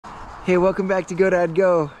Hey, welcome back to Go Dad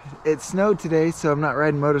Go. It snowed today, so I'm not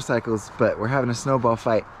riding motorcycles, but we're having a snowball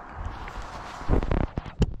fight.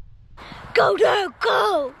 Go Dad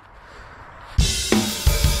Go!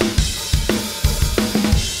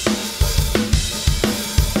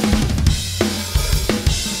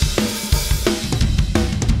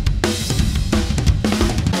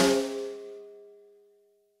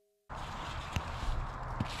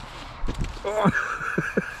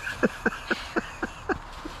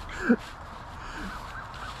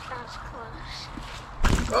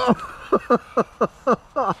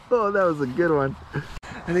 Oh, that was a good one.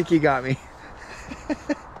 I think he got me.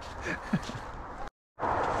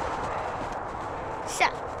 So,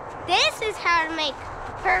 this is how to make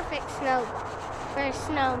a perfect snowball for a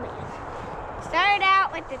snowman. Start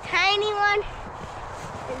out with the tiny one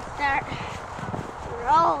and start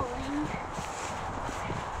rolling.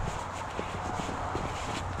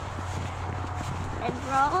 And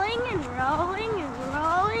rolling and rolling and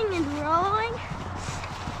rolling and rolling.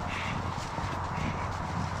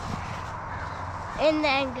 And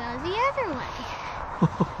then go the other way.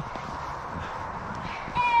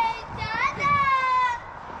 Hey, Dada!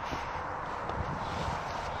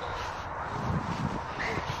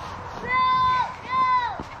 No, no!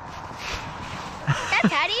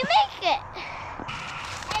 That's how do you make it?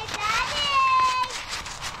 Hey, Daddy!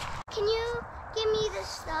 Can you give me the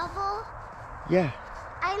shovel? Yeah.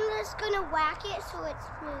 I'm just gonna whack it so it's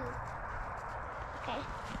smooth. Okay.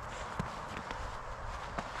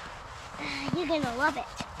 You're gonna love it.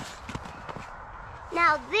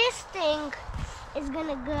 Now this thing is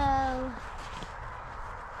gonna go,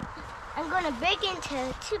 I'm gonna break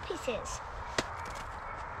into 2 pieces.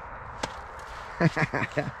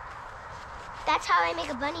 That's how I make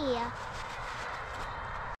a bunny here.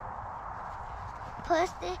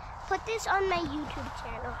 Put this on my YouTube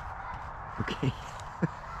channel. Okay.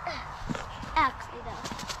 Actually though.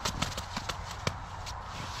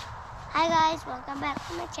 Hi guys, welcome back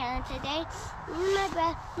to my channel today.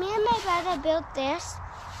 Me and my brother built this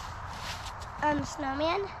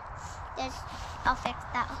snowman. I'll fix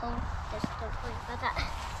that hole. Just don't worry about that.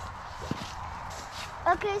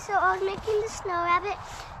 Okay, so I was making the snow rabbit,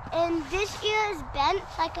 and this ear is bent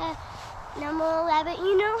like a normal rabbit.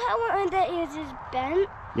 You know how one of the ears is bent?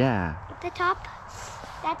 Yeah. At the top?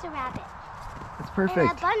 That's a rabbit. That's perfect.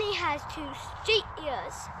 And a bunny has 2 straight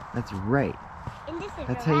ears. That's right. And this is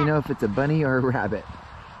That's a how you know rabbit. if it's a bunny or a rabbit.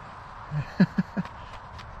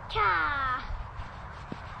 Cha!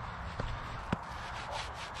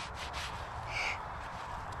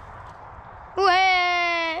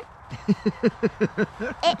 Wah!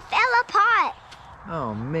 It fell apart.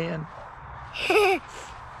 Oh, man.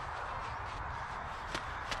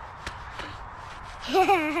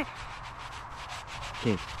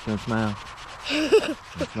 Okay, don't smile.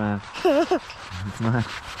 Don't smile. Don't smile.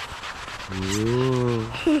 Ooh.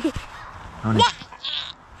 I wanna...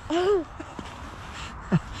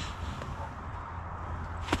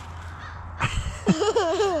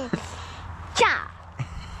 Cha!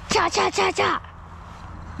 Cha cha cha cha!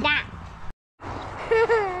 Nah.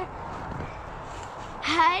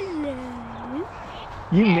 Hello.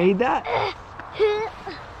 You made that?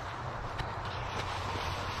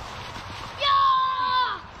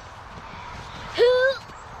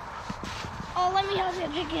 Oh, let me help you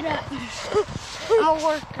pick it up. I'm a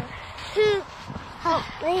worker. Help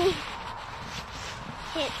me.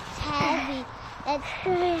 It's heavy. It's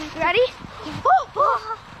heavy. Ready?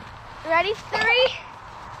 Ready? 3.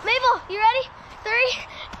 Mabel, you ready? 3,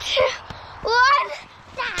 2, 1.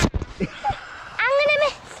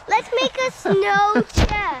 Let's make a snow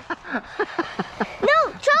chair. No,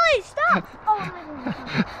 Charlie, stop. Oh,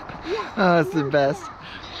 Oh, that's the best.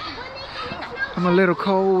 I'm a little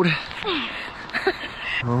cold.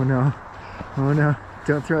 Oh no. Oh no.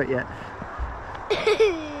 Don't throw it yet.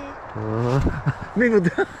 Oh. Mabel,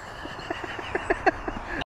 don't.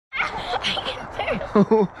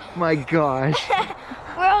 Oh my gosh.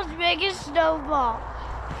 World's biggest snowball.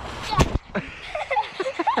 I'm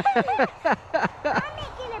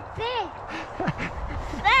making it big.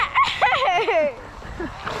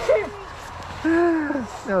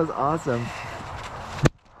 That was awesome.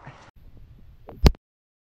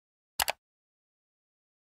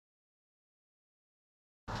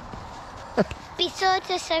 Be sure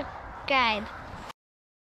to subscribe.